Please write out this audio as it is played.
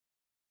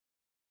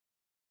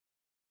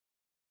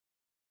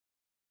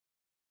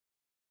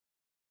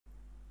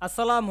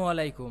Assalamu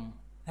alaikum.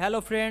 Hello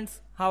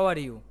friends, how are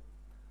you?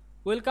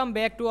 Welcome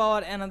back to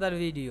our another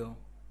video.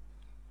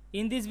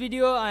 In this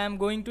video I am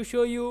going to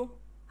show you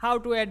how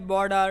to add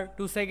border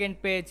to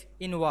second page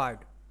in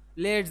Word.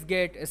 Let's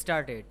get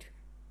started.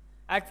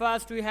 At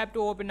first we have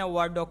to open a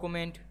Word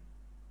document.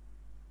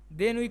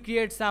 Then we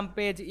create some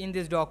page in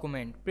this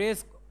document.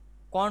 Press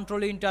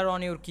Ctrl Enter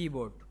on your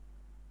keyboard.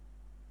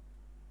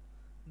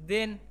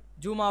 Then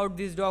zoom out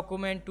this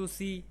document to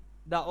see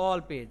the all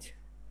page.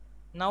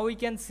 Now we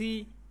can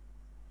see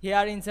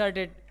here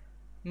inserted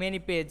many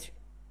page.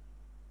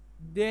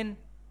 Then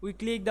we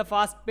click the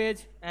first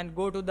page and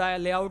go to the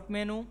layout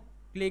menu,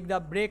 click the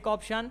break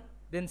option,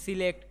 then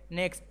select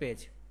next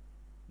page.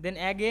 Then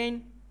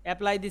again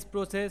apply this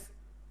process,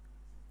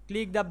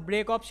 click the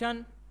break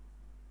option,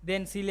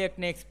 then select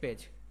next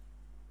page.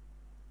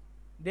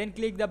 Then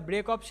click the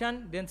break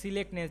option, then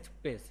select next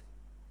page.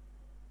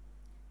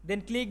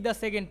 Then click the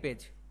second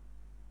page.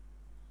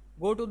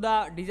 Go to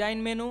the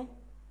design menu,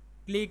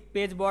 click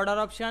page border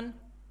option,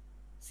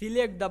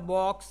 select the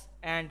box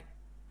and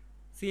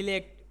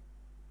select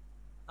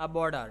a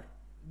border.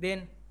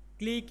 Then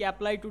click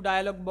apply to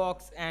dialog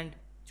box and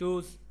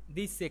choose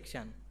this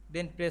section.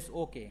 Then press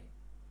OK.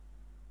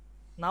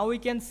 Now we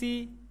can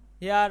see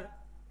here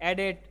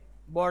added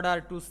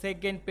border to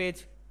second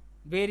page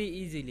very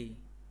easily.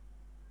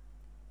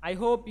 I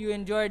hope you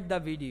enjoyed the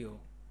video.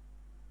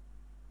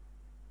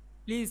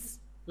 Please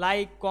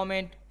like,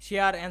 comment,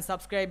 share and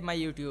subscribe my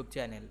YouTube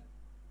channel.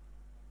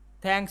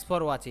 Thanks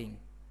for watching.